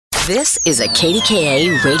This is a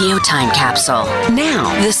KDKA radio time capsule. Now,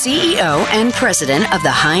 the CEO and president of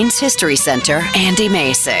the Heinz History Center, Andy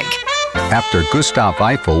Masich. After Gustave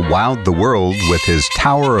Eiffel wowed the world with his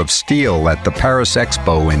Tower of Steel at the Paris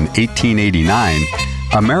Expo in 1889,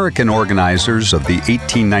 American organizers of the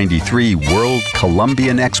 1893 World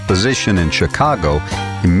Columbian Exposition in Chicago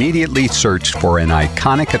immediately searched for an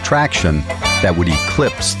iconic attraction that would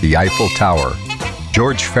eclipse the Eiffel Tower.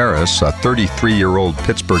 George Ferris, a 33-year-old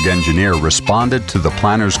Pittsburgh engineer, responded to the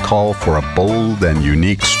planners' call for a bold and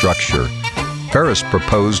unique structure. Ferris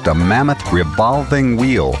proposed a mammoth revolving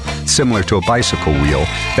wheel, similar to a bicycle wheel,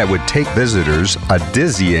 that would take visitors a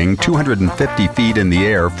dizzying 250 feet in the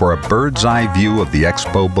air for a bird's-eye view of the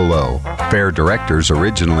expo below. Fair directors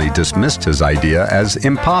originally dismissed his idea as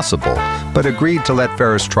impossible, but agreed to let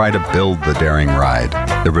Ferris try to build the daring ride.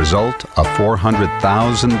 The result, a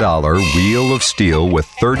 $400,000 wheel of steel with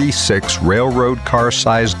 36 railroad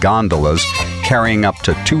car-sized gondolas carrying up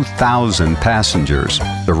to 2,000 passengers.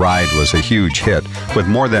 The ride was a huge hit, with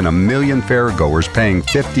more than 1 million fairgoers paying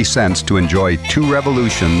 50 cents to enjoy 2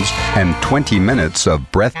 revolutions and 20 minutes of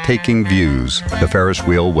breathtaking views. The Ferris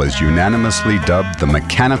wheel was unanimously dubbed the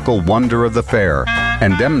mechanical wonder of the fair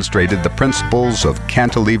and demonstrated the principles of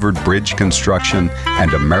cantilevered bridge construction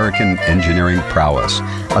and American engineering prowess,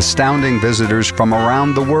 astounding visitors from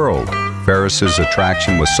around the world. Ferris's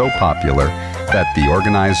attraction was so popular that the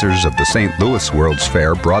organizers of the St. Louis World's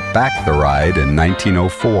Fair brought back the ride in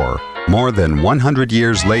 1904. More than 100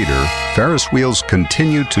 years later, Ferris wheels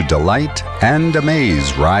continue to delight and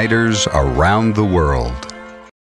amaze riders around the world.